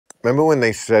Remember when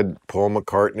they said Paul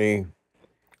McCartney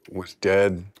was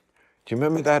dead? Do you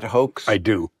remember that hoax? I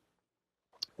do.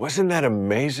 Wasn't that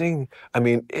amazing? I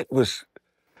mean, it was,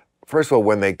 first of all,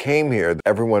 when they came here,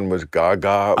 everyone was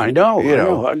gaga. I know,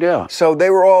 yeah. So they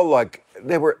were all like,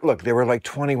 they were like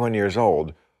 21 years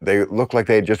old. They looked like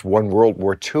they had just won World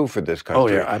War II for this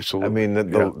country. Oh, yeah, absolutely. I mean,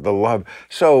 the love.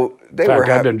 So they In were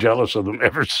fact, I've been jealous of them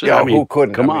ever since. Yeah, I mean, who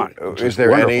couldn't? Come I mean, on. Is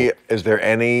there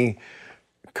any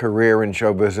career in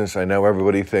show business? I know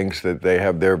everybody thinks that they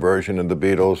have their version of the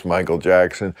Beatles, Michael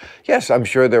Jackson. Yes, I'm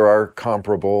sure there are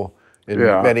comparable in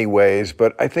many ways,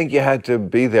 but I think you had to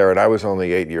be there, and I was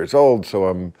only 8 years old, so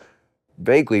I'm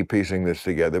vaguely piecing this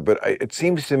together. But it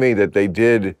seems to me that they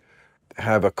did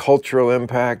have a cultural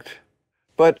impact.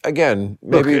 But again,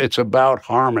 maybe Look, it's about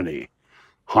harmonies,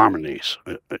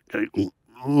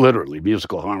 literally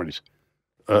musical harmonies.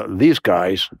 These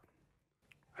guys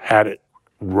had it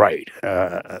right.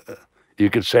 You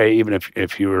could say, even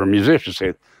if you were a musician,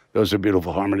 say those are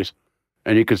beautiful harmonies,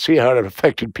 and you could see how it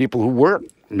affected people who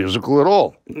weren't musical at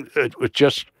all. It was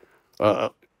just a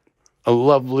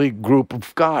lovely group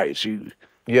of guys.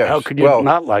 How could you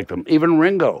not like them? Even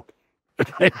Ringo.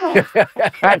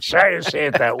 I'm sorry to say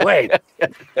it that way.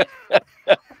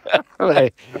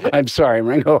 I'm sorry,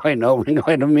 Ringo. I know Ringo.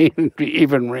 I don't mean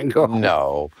even Ringo.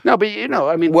 No, but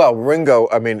I mean. Well, Ringo.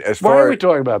 I mean, why are we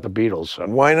talking about the Beatles?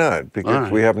 Why not? Because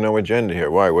we have no agenda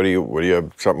here. Why? What do you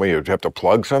have? Something you have to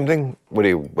plug something? What do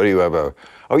you have a?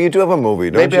 Oh, you do have a movie,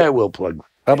 don't you? Maybe I will plug.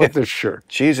 How about this shirt?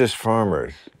 Jesus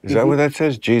Farmers. Is that what that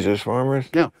says? Jesus Farmers?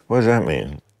 Yeah. What does that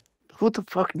mean? Who the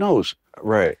fuck knows?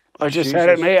 Right. I just had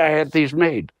it made. I had these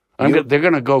made. They're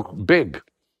going to go big.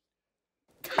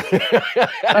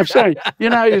 I'm sorry. You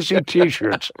know how you see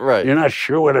T-shirts. Right. You're not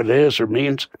sure what it is or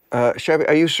means. Chevy,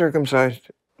 are you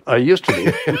circumcised? I used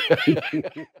to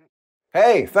be.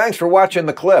 Hey, thanks for watching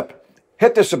the clip.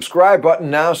 Hit the subscribe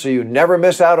button now so you never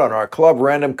miss out on our Club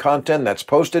Random content that's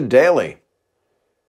posted daily.